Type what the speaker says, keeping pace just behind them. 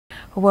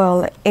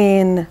Well,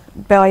 in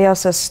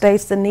Bayelsa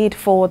states the need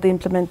for the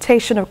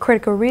implementation of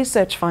critical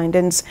research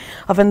findings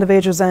of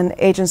individuals and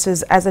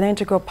agencies as an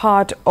integral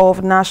part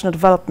of national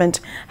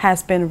development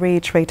has been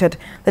reiterated.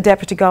 The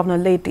Deputy Governor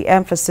laid the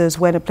emphasis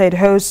when he played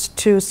host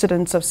to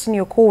students of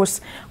senior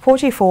course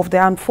 44 of the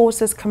Armed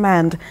Forces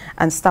Command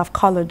and Staff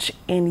College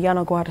in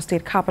Yenagoa, the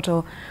state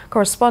capital.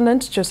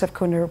 Correspondent Joseph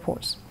Kuni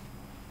reports.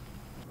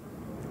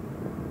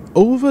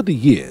 Over the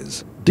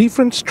years,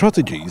 different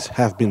strategies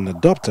have been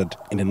adopted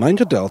in the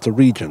Niger Delta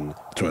region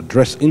to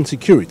address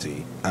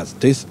insecurity, as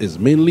this is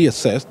mainly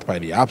assessed by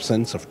the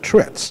absence of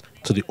threats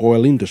to the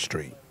oil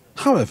industry.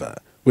 However,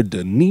 with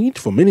the need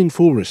for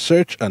meaningful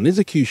research and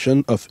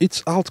execution of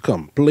its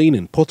outcome playing an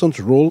important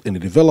role in the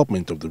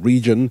development of the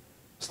region,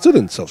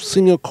 students of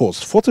Senior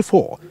Course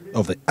 44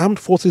 of the Armed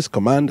Forces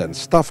Command and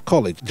Staff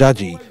College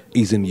Jaji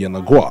is in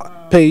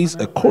Yenagoa pays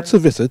a courtesy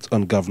visit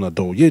on Governor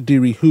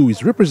Diri, who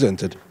is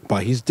represented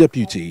by his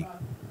deputy.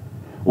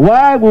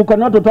 While we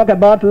cannot talk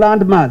about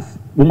land mass,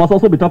 we must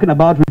also be talking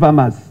about river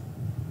mass.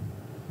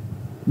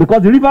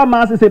 Because the river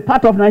mass is a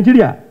part of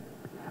Nigeria.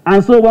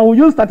 And so when we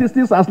use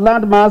statistics as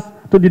land mass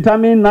to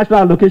determine national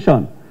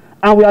allocation,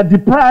 and we are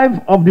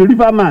deprived of the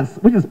river mass,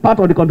 which is part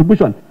of the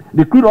contribution,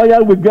 the crude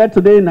oil we get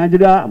today in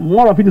Nigeria,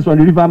 more of it is from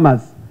the river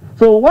mass.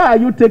 So why are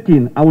you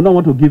taking and we don't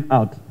want to give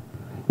out?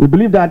 We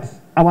believe that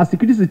our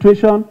security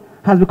situation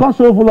has become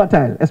so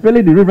volatile,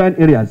 especially the riverine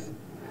areas.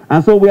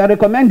 And so we are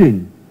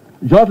recommending,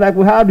 just like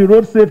we have the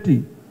road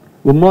safety,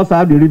 we must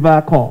have the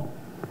river core.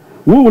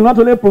 We will not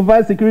only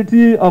provide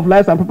security of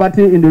lives and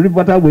property in the river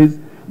waterways,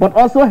 but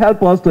also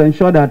help us to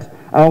ensure that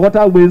our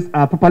waterways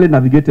are properly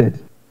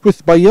navigated.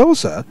 With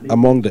Bayelsa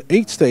among the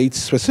 8 states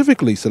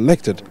specifically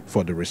selected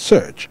for the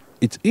research,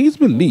 it is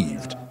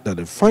believed that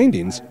the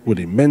findings would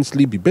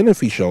immensely be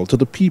beneficial to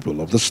the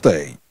people of the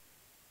state.